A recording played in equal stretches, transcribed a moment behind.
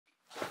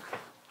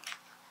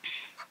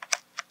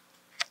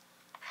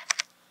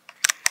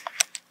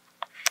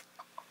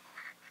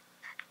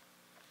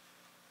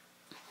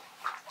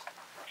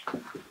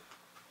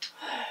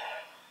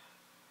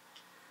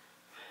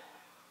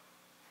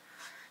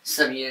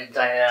Subunit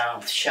diagram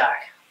of Shark.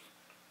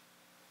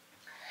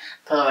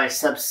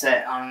 Polarized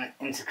subset on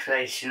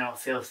intercalational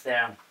field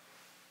theorem.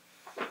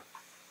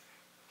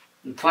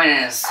 The point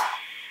is,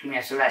 we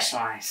have to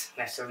rationalize,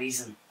 we have to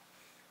reason,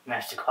 we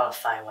have to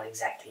qualify what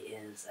exactly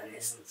is and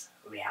isn't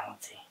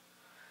reality.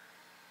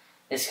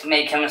 This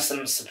may come as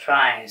some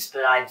surprise,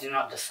 but I do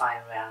not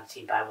define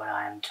reality by what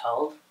I am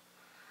told,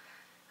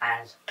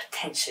 and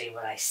potentially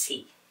what I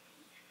see.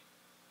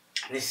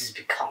 This is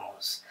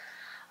because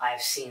I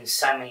have seen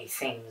so many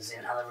things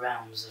in other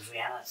realms of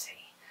reality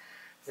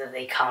that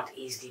they can't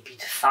easily be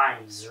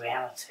defined as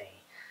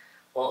reality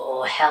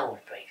or hell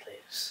would break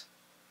loose.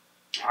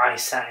 I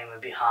certainly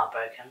would be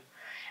heartbroken,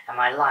 and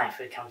my life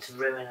would come to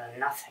ruin and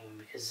nothing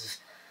because of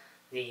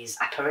these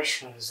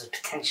apparitions of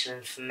potential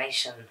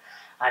information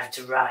I've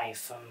derived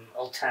from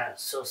alternate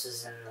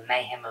sources in the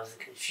mayhem of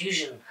the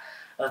confusion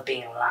of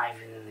being alive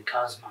within the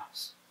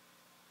cosmos.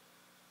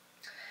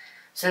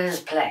 So there's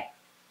play.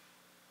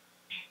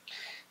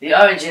 The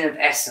origin of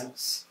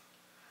essence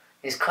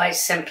is quite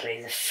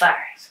simply the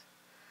fact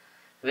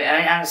that we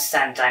only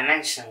understand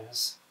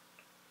dimensions,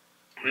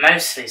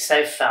 mostly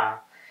so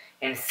far,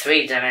 in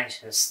 3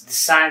 dimensions. The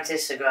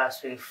scientists are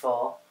grasping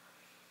 4,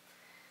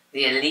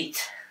 the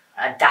elite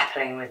are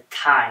dappling with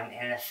time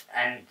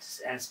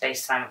and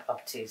space-time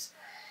properties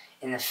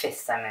in the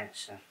 5th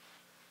dimension.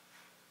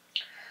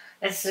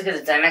 Let's look at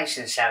the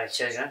dimensions, shall we,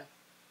 children?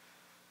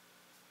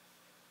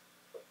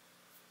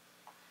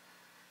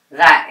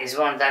 That is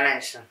 1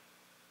 dimension.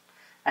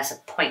 That's a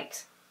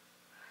point.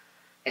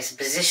 It's a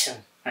position.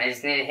 It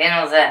is neither here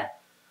nor there.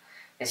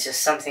 It's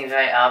just something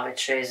very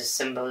arbitrary as a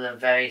symbol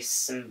of very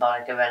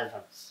symbolic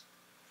irrelevance.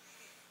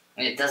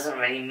 It doesn't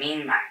really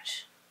mean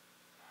much.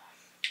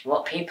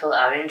 What people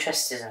are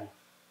interested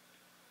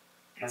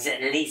in is at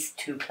least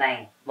 2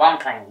 planes. 1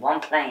 plane, 1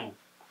 plane.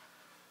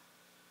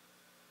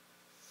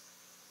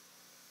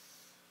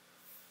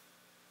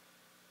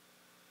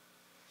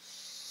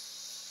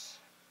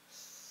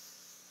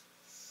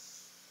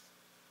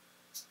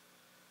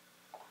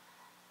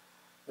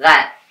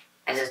 That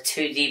is a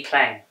 2D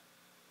plane.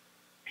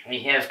 You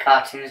hear of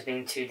cartoons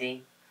being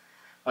 2D?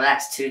 Well,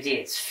 that's 2D,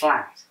 it's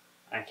flat.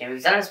 Okay,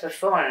 we've done this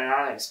before in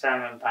another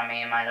experiment by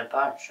me in my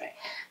laboratory.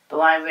 But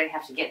what I really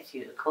have to get to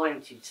you,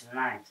 according to you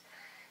tonight,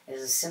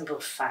 is the simple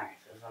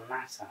fact of the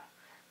matter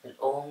that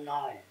all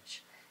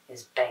knowledge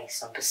is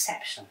based on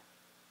perception.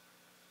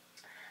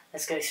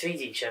 Let's go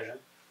 3D, children.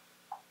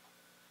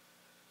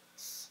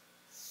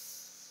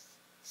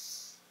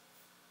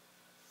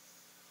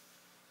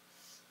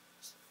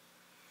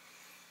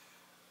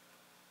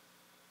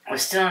 We're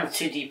still on a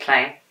 2D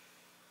plane,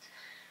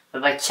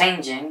 but by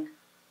changing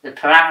the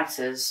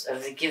parameters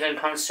of the given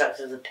construct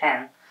of the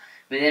pen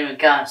within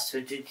regards to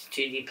a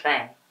 2D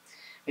plane,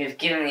 we have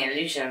given the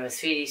illusion of a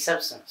 3D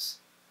substance.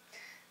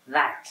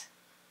 That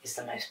is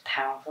the most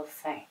powerful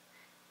thing,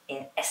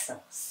 in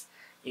essence,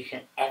 you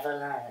can ever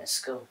learn at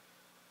school.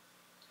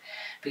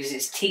 Because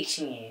it's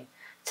teaching you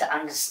to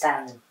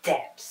understand the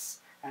depths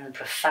and the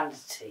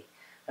profundity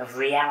of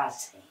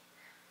reality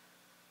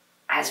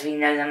as we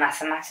know them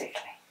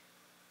mathematically.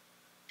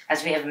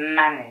 As we have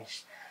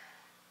managed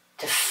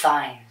to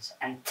find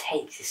and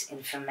take this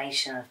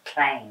information of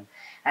plane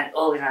and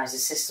organise a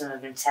system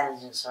of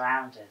intelligence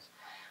around it,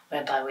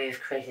 whereby we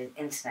have created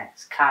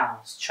internets,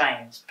 cars,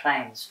 trains,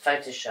 planes,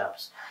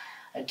 photoshops,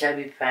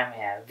 Adobe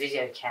Premiere,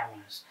 video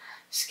cameras,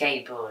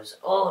 skateboards,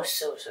 all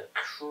sorts of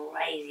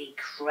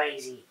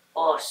crazy,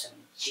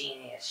 awesome,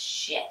 genius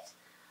shit.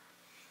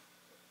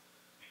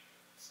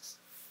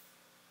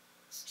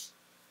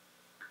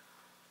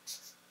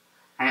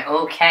 And it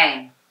all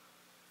came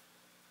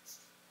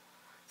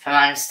from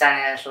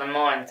understanding a little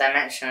more in the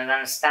dimension of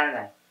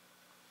understanding.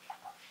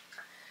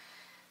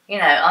 You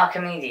know,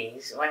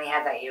 Archimedes, when he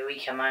had that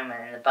eureka moment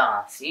in the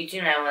bath, you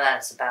do know what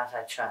that's about,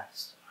 I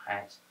trust,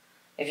 right?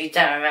 If you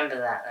don't remember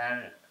that,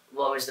 then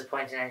what was the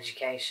point in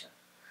education?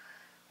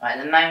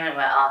 Right, the moment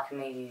where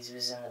Archimedes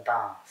was in the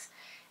bath,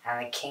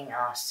 and the king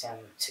asked him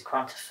to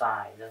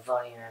quantify the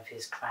volume of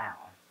his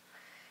crown,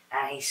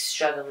 and he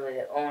struggled with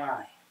it all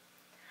night,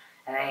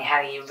 and then he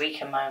had a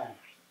eureka moment,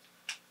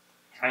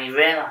 and he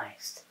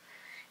realised,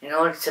 in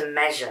order to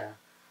measure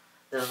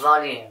the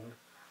volume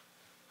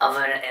of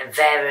a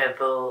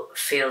variable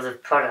field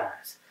of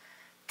product,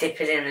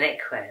 dip it in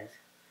liquid,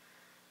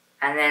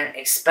 and then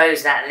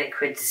expose that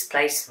liquid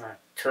displacement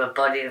to a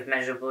body of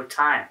measurable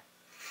time,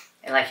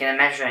 like in a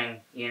measuring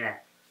unit.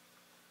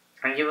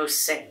 And you will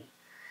see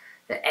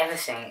that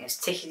everything is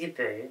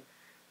tickety-boo,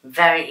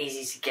 very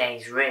easy to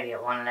gauge really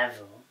at one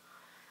level,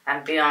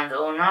 and beyond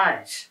all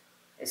knowledge.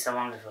 It's a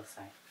wonderful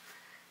thing.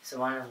 It's a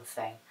wonderful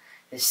thing.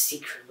 The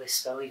secret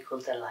whisper we call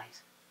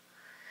delight.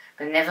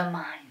 But never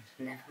mind,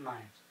 never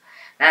mind.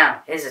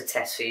 Now, here's a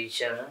test for you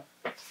children.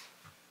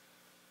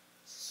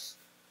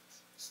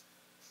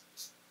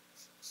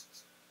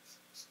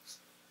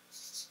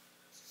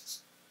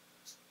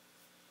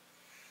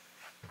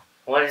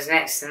 What is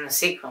next in the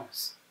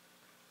sequence?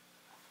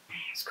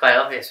 It's quite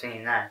obvious when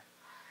you know.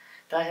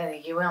 But I don't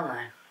think you will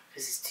know,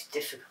 because it's too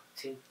difficult,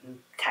 too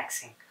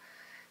taxing.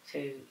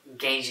 too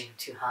engaging,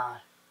 too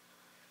hard.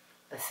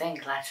 But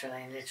think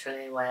laterally,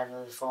 literally,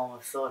 whatever the form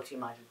of thought you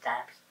might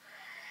adapt,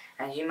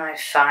 and you might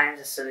find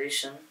a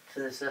solution to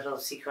this little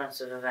sequence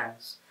of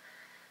events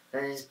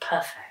that is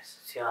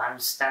perfect to your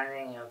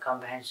understanding, your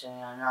comprehension,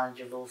 your knowledge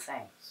of all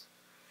things.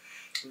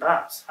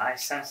 But I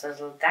sense a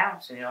little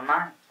doubt in your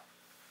mind.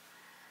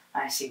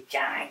 I see,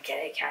 can I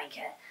get it?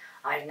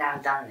 I've now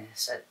done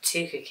this at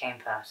 2 cocaine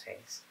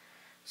parties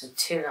to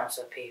 2 lots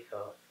of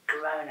people,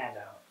 grown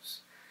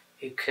adults,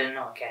 who could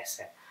not guess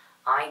it.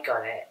 I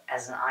got it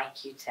as an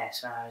IQ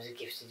test when I was a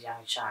gifted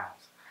young child.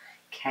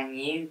 Can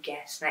you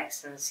guess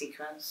next in the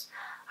sequence?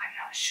 I'm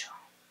not sure.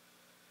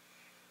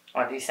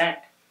 What do you think?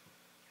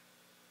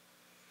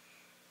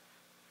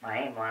 I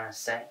ain't one to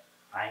say.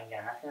 I ain't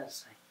got nothing to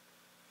say.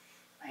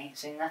 I ain't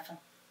saying nothing.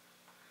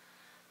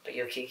 But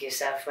you'll kick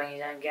yourself when you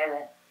don't get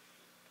it.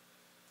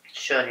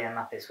 Surely a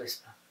Muppet's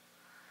whisper.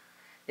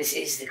 This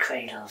is the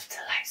cradle of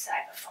delights that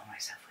I perform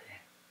myself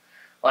within.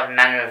 What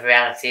manner of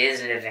reality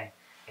is living,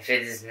 if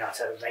it is not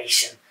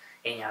oration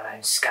in your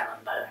own skull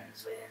and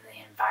bones within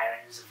the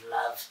environs of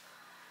love?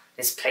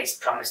 This place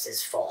promised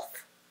is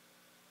forth.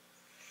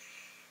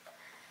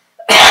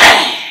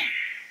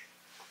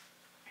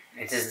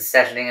 It is the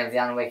settling of the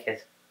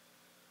unwicked.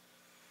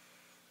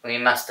 We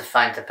must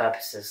define the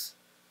purposes.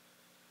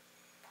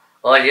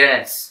 All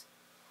units.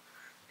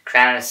 The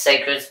crown is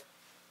sacred,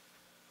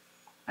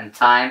 and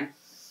time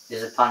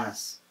is upon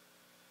us.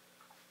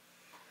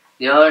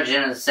 The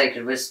origin of the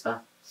sacred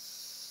whisper,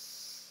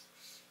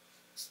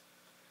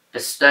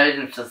 bestowed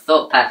into the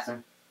thought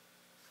pattern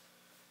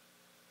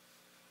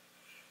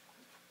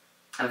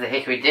of the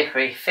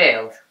hickory-dickory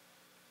field,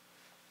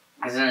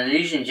 is an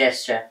illusion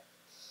gesture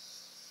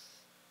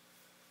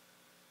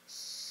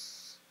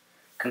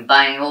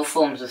combining all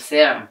forms of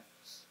theorem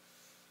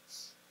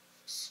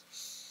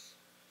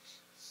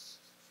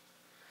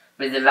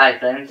with the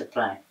radical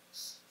interplay.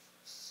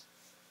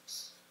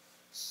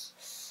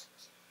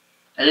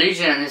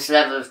 Illusion at this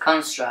level of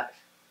construct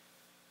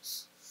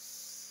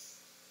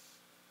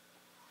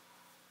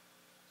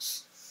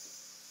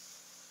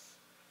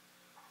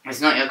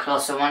is not your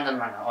colossal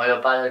wonderment or your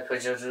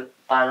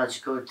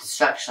biological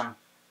destruction.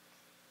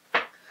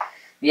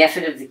 The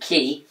effort of the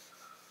key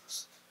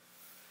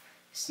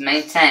is to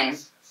maintain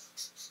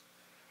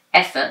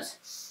effort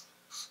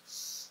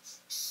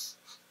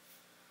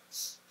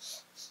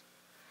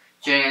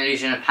during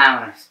illusion of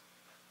powerless,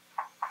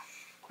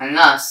 and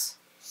thus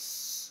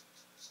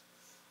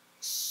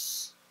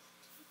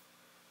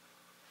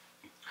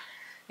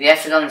the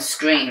effort on the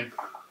screen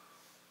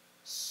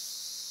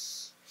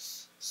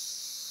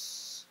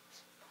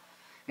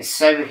is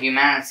sober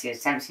humanity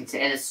attempting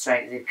to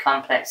illustrate the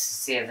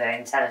complexity of their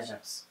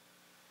intelligence.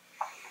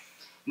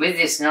 With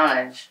this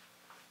knowledge,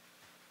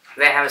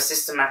 they have a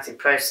systematic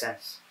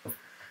process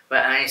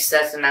where only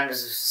certain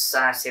members of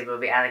society will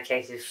be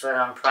allocated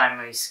full-on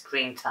primary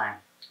screen time.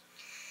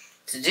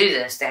 To do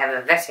this, they have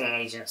a vetting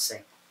agency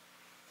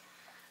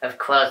of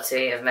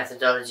quality, of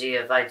methodology,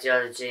 of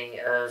ideology,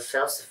 of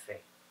philosophy.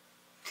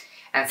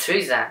 And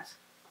through that,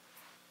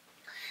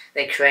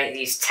 they create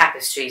these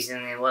tapestries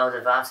in the world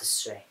of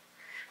artistry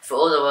for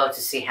all the world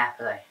to see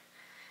happily,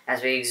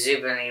 as we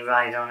exuberantly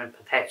ride on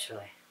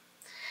perpetually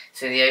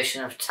through the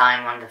ocean of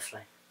time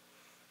wonderfully.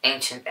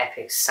 Ancient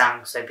epics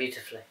sung so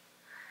beautifully,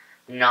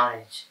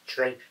 knowledge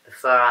draped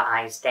before our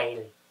eyes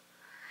daily.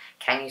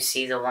 Can you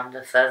see the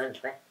wonder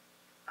fervently?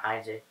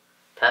 I do,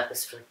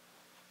 purposefully.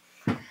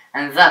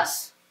 And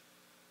thus,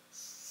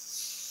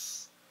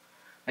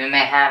 we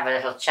may have a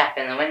little chap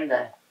in the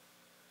window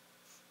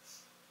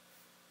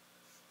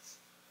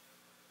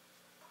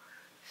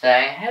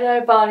saying,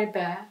 "Hello, Barney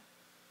Bear."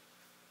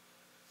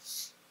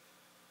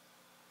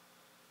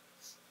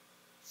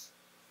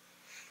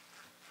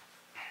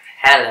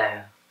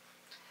 Hello.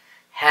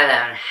 Hello,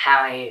 and how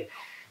are you?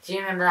 Do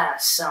you remember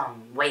that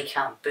song, Wake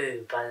Up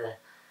Boo, by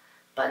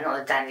not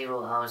the Dandy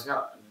Warhols,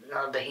 not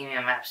the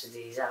Bohemian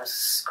Rhapsodies, that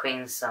was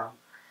Queen's song.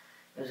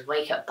 It was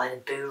Wake Up by the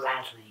Boo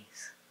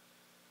Radleys.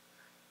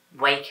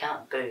 Wake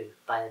Up Boo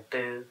by the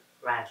Boo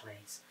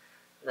Radleys.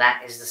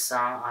 That is the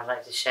song I'd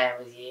like to share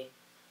with you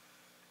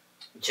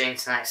during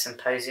tonight's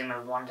symposium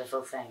of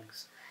wonderful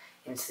things,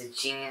 into the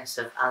genius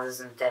of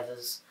others'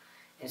 endeavours,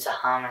 into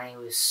harmony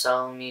with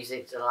soul,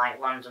 music, delight,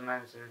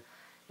 wonderment, and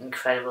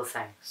incredible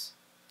things.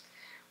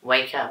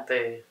 Wake Up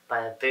Boo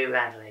by the Boo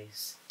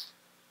Radleys.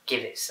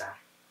 Give it some.